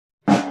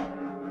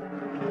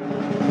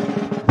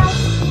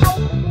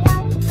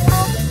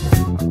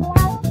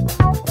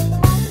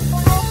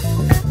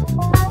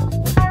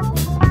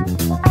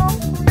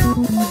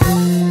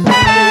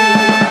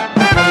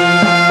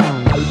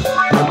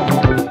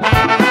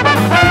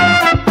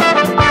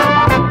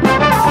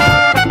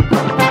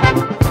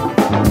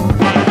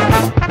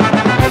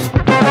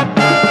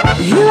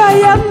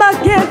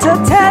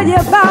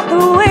about the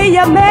way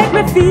you make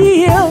me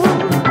feel.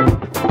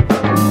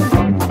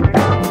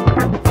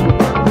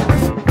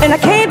 And I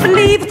can't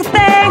believe the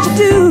things you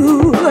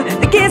do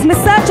that gives me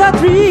such a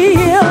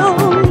thrill.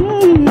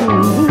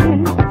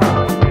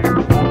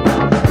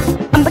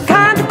 I'm the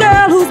kind of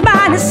girl whose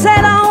mind is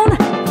set on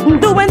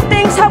doing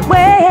things her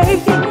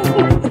way.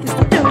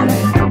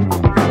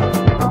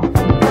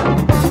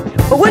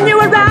 But when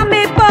you're around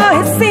me,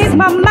 boy, it seems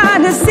my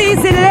mind is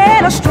easy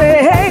led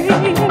astray.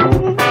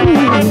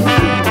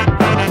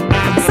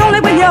 It's only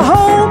when you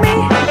hold me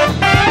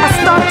I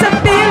start to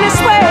feel this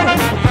way,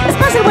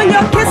 especially when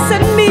you're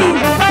kissing me.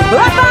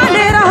 I find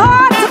it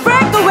hard to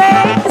break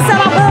away. It's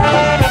all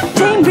about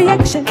chain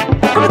reaction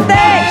from the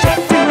things you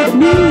do to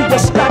me.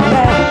 Just like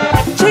that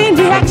chain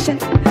reaction,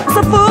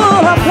 so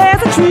full of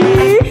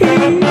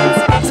pleasantries.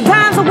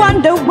 Sometimes I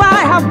wonder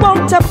why I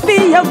want to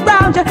be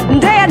around you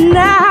day and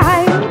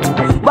night.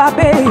 Why,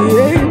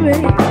 baby?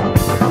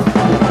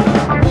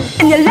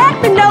 And you let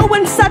me know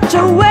in such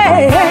a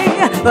way,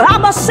 I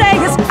must say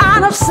it's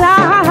out of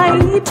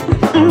sight.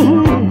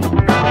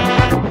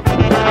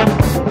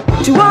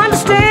 To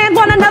understand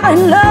one another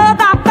in love,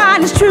 I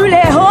find it's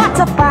truly hard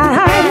to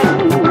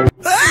find.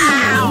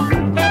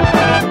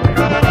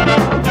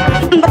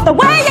 But the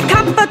way you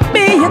comfort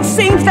me, it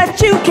seems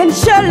that you can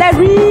surely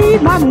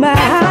read my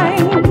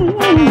mind.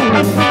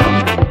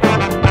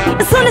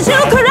 As soon as you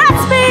caress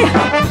me,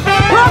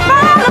 we'll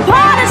fall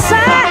apart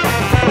inside.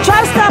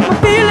 Try to stop my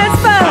feelings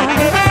first,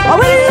 or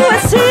with you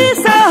it seems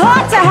so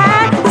hard to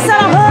hide. It's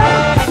all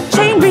about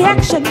chain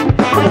reaction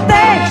from the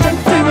things you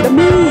do to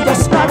me.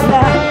 Just like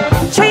that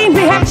chain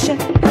reaction,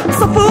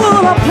 so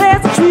full of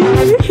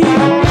pleasantries.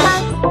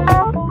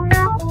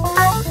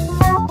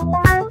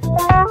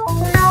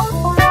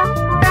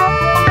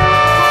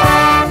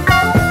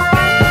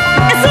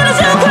 As soon as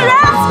you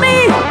caress me,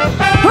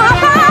 I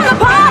fall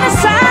apart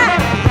inside.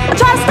 I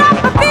try to stop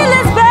my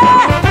feelings,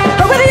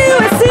 but with you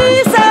it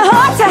seems so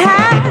hard to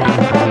hide.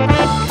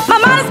 My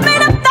mind is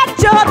made up that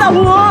you're the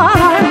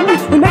one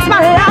who makes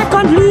my life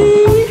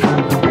complete.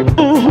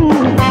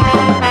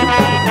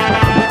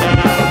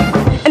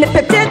 And if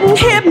it didn't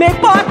hit me,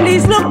 boy,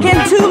 please look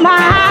into my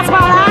eyes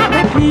while I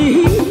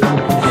repeat.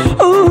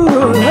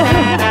 Ooh,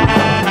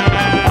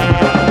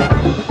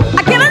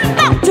 I give a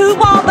thought to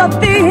all the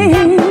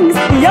things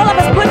your love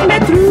has put me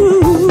through.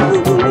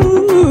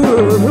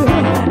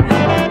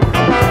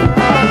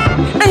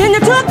 And you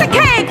took the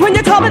cake when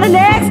you told me the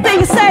next thing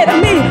you say to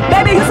me,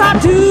 baby, yes I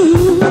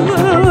do.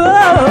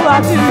 Oh, I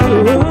do.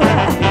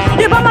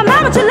 You put my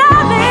mind with your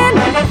loving.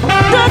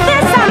 To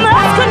this I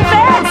must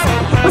confess,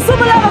 with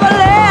super love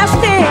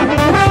everlasting.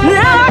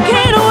 Now I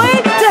can't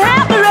wait to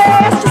have the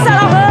rest. Just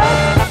out of her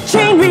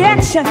chain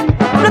reaction,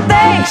 the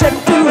things you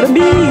do to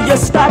me. You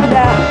start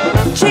now.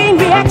 Chain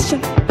reaction,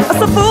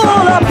 so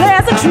full of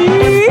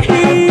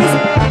pleasantries.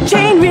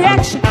 Chain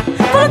reaction,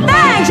 full of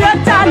things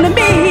you've done to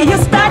me. You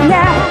start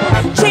now.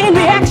 Chain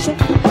reaction,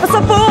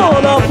 so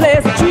full of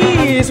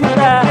pleasantries.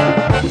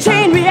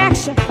 Chain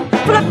reaction,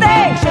 full of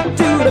things you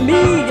do to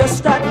me. You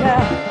start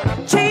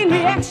now. Chain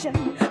reaction,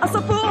 so